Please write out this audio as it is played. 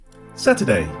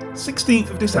Saturday, 16th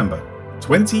of December,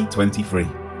 2023.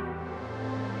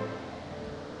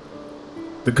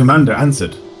 The commander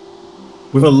answered,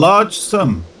 "With a large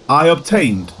sum I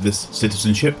obtained this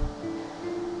citizenship."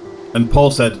 And Paul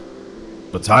said,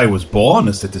 "But I was born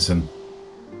a citizen."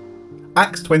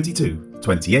 Acts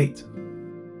 22:28.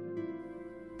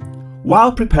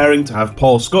 While preparing to have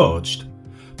Paul scourged,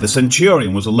 the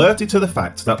centurion was alerted to the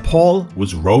fact that Paul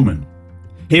was Roman.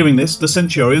 Hearing this, the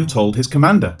centurion told his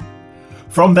commander.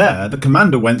 From there, the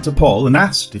commander went to Paul and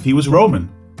asked if he was Roman.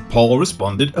 Paul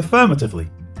responded affirmatively.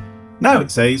 Now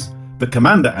it says, the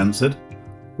commander answered,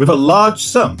 "With a large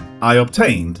sum I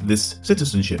obtained this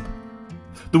citizenship."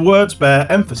 The words bear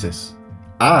emphasis.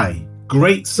 I,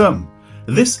 great sum,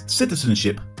 this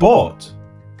citizenship bought.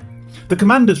 The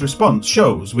commander's response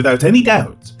shows without any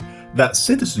doubt that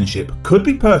citizenship could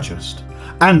be purchased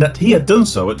and that he had done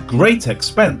so at great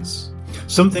expense,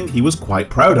 something he was quite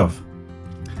proud of.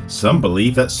 Some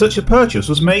believe that such a purchase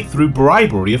was made through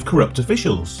bribery of corrupt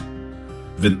officials.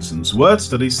 Vincent's word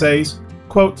study says,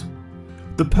 quote,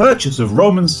 "The purchase of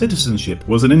Roman citizenship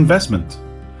was an investment.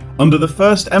 Under the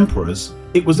first emperors,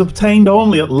 it was obtained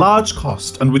only at large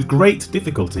cost and with great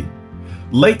difficulty.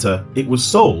 Later, it was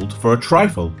sold for a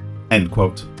trifle." End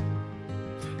quote.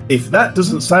 If that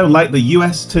doesn't sound like the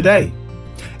US today,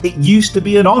 it used to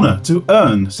be an honour to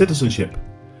earn citizenship.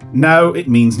 Now it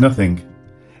means nothing.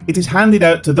 It is handed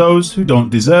out to those who don't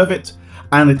deserve it,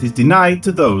 and it is denied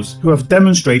to those who have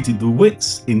demonstrated the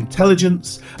wits,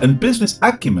 intelligence, and business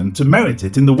acumen to merit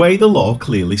it in the way the law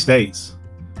clearly states.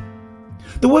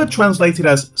 The word translated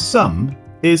as sum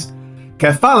is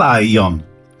kephalaion.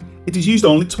 It is used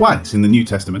only twice in the New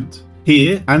Testament,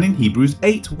 here and in Hebrews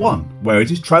 8:1, where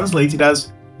it is translated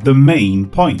as the main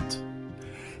point.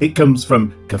 It comes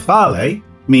from kephale,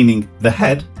 meaning the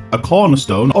head, a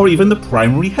cornerstone, or even the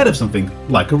primary head of something,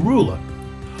 like a ruler.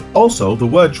 Also, the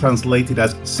word translated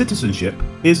as citizenship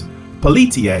is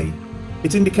politeia.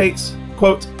 It indicates,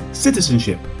 quote,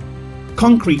 citizenship,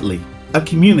 concretely, a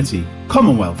community,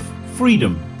 commonwealth,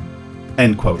 freedom,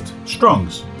 end quote,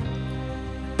 Strong's.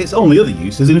 Its only other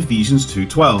use is in Ephesians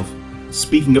 2:12,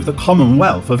 speaking of the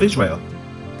commonwealth of Israel.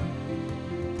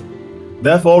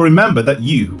 Therefore remember that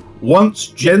you, once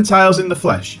Gentiles in the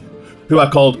flesh, who are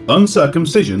called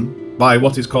uncircumcision by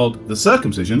what is called the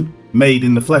circumcision, made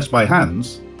in the flesh by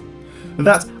hands,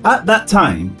 that at that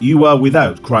time you were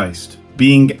without Christ,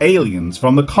 being aliens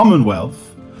from the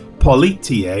commonwealth,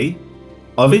 politeia,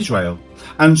 of Israel,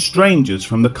 and strangers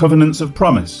from the covenants of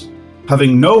promise,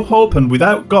 having no hope and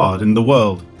without God in the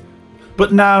world.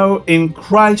 But now in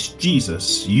Christ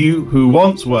Jesus, you who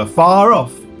once were far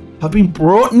off, have been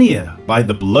brought near by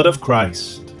the blood of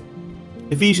Christ.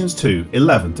 Ephesians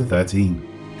 2:11-13.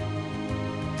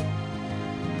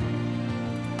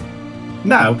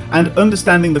 Now, and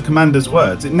understanding the commander's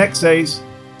words, it next says,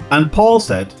 "And Paul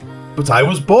said, but I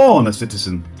was born a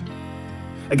citizen."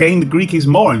 Again, the Greek is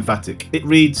more emphatic. It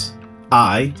reads,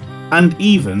 I, and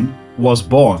even, was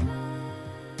born.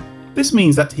 This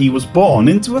means that he was born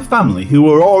into a family who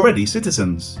were already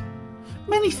citizens.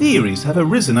 Many theories have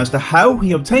arisen as to how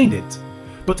he obtained it,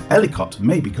 but Ellicott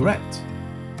may be correct.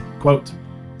 Quote,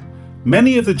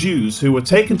 "Many of the Jews who were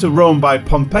taken to Rome by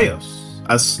Pompeius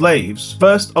as slaves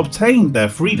first obtained their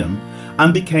freedom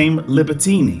and became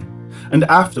libertini, and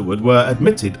afterward were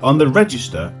admitted on the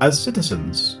register as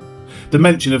citizens. The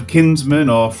mention of kinsmen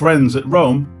or friends at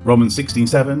Rome, Romans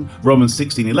 16:7, Romans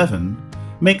 16:11,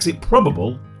 makes it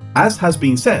probable, as has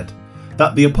been said,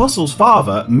 that the apostle's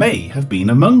father may have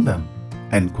been among them."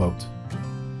 End quote.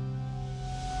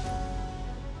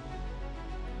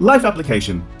 Life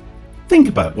application. Think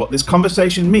about what this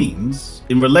conversation means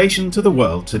in relation to the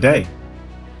world today.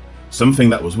 Something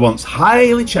that was once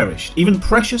highly cherished, even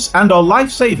precious and or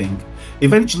life-saving,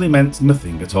 eventually meant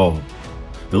nothing at all.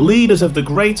 The leaders of the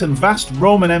great and vast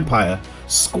Roman Empire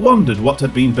squandered what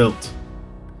had been built.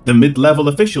 The mid-level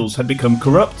officials had become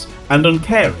corrupt and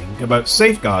uncaring about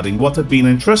safeguarding what had been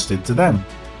entrusted to them.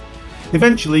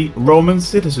 Eventually, Roman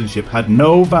citizenship had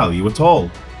no value at all.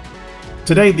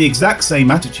 Today, the exact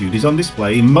same attitude is on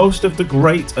display in most of the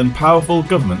great and powerful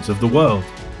governments of the world.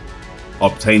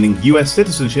 Obtaining US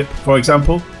citizenship, for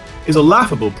example, is a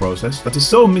laughable process that is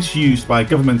so misused by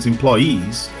government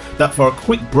employees that for a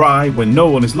quick bribe when no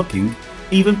one is looking,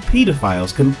 even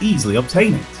paedophiles can easily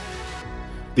obtain it.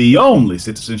 The only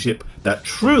citizenship that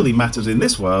truly matters in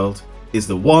this world is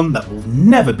the one that will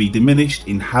never be diminished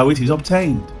in how it is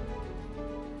obtained.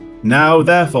 Now,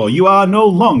 therefore, you are no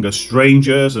longer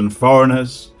strangers and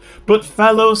foreigners, but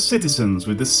fellow citizens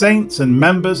with the saints and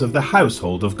members of the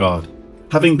household of God,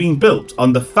 having been built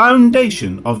on the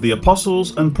foundation of the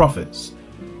apostles and prophets,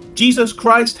 Jesus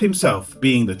Christ himself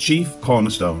being the chief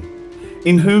cornerstone,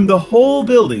 in whom the whole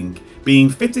building, being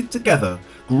fitted together,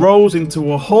 grows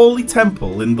into a holy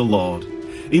temple in the Lord,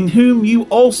 in whom you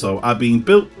also are being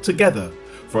built together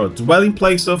for a dwelling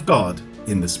place of God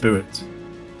in the Spirit.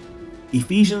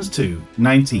 Ephesians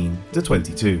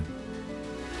 2:19-22.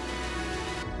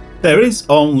 There is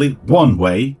only one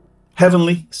way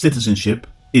heavenly citizenship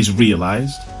is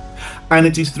realized, and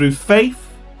it is through faith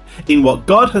in what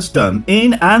God has done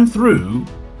in and through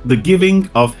the giving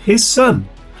of His Son,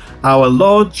 our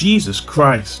Lord Jesus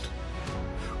Christ.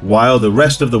 While the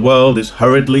rest of the world is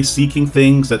hurriedly seeking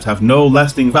things that have no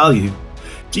lasting value,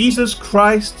 Jesus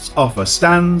Christ's offer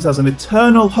stands as an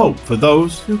eternal hope for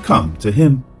those who come to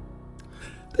Him.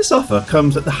 This offer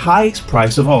comes at the highest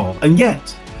price of all, and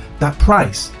yet that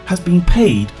price has been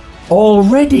paid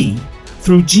already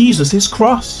through Jesus'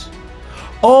 cross.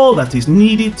 All that is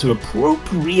needed to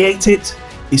appropriate it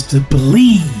is to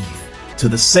believe to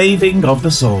the saving of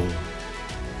the soul.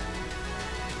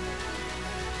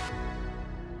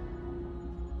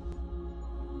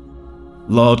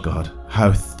 Lord God,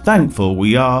 how thankful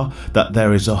we are that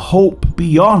there is a hope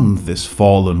beyond this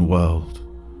fallen world.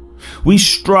 We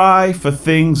strive for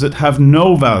things that have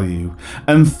no value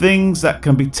and things that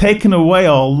can be taken away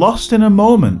or lost in a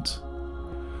moment.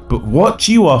 But what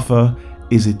you offer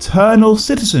is eternal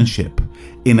citizenship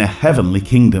in a heavenly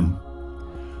kingdom.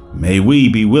 May we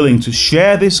be willing to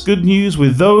share this good news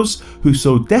with those who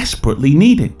so desperately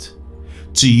need it.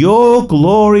 To your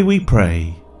glory we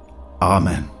pray.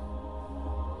 Amen.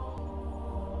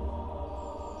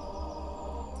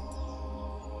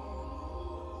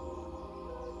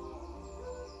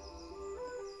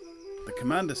 The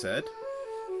commander said,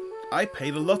 "I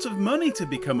paid a lot of money to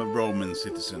become a Roman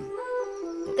citizen."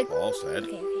 But Paul said,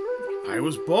 "I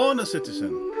was born a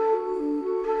citizen."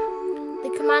 The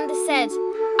commander said,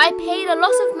 "I paid a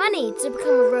lot of money to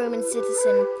become a Roman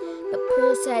citizen." But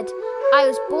Paul said, "I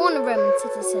was born a Roman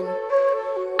citizen."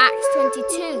 Acts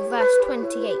 22, verse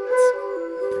 28.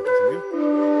 Thank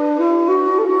you.